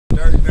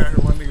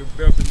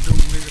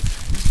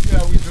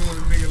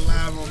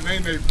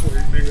mayonnaise for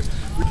you, nigga.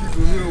 We keep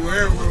it real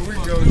wherever we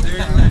go,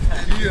 nigga.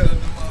 Yeah.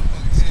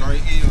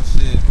 Straight ill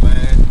shit,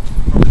 man.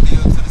 From the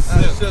hill to the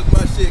I silk. shook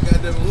my shit,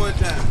 goddamn, one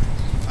time.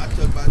 I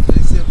took about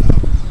 3 sips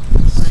out.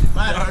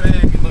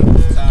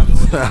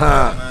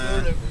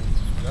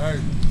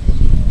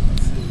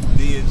 D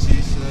and G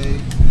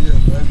shade. Yeah,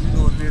 baby. You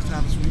know it's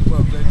time to sweep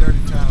up. That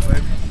dirty time,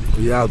 baby.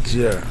 We out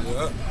here.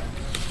 Yeah.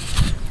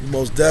 We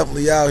most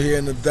definitely out here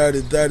in the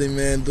dirty,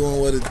 man, doing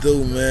what it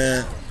do,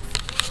 man.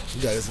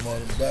 We gotta get some on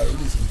the battery.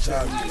 We need some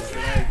chocolate.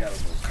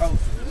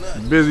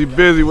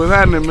 Bizzie, what's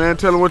happening, man?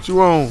 Tell them what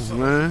you on,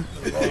 man.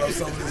 Roll up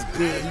some of this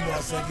good, you know what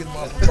I'm saying? Get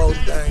my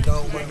promotion thing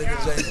on, my nigga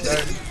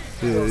J30.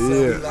 You know what I'm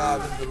saying? We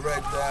live and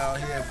direct down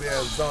here in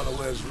Arizona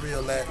where it's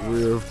real at.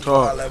 Real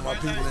talk. I let my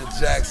people in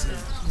Jackson,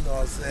 you know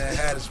what I'm saying?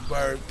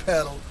 Hattiesburg,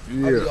 Pedal.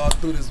 Yeah. I be all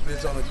through this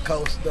bitch on the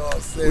coast, you know what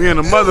I'm saying? We in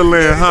the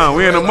motherland, huh?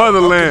 We in the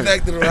motherland. I'm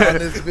connected around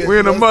this bitch. We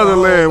in the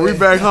motherland. We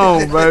back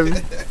home, baby.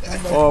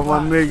 All my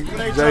niggas,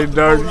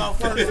 J30.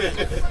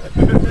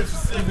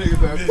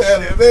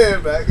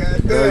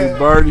 Dirty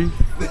Birdie.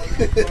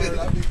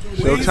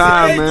 Show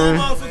time, man.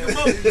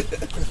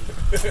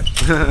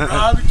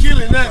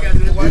 Chillin' now,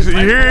 You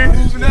hear it?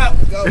 moving out.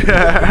 We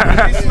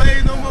ain't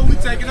slaves no more. We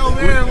taking over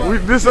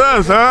everyone. This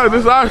us, huh?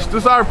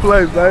 This our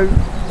place, baby.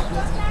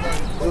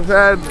 What's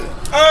happening?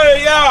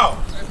 Hey, y'all.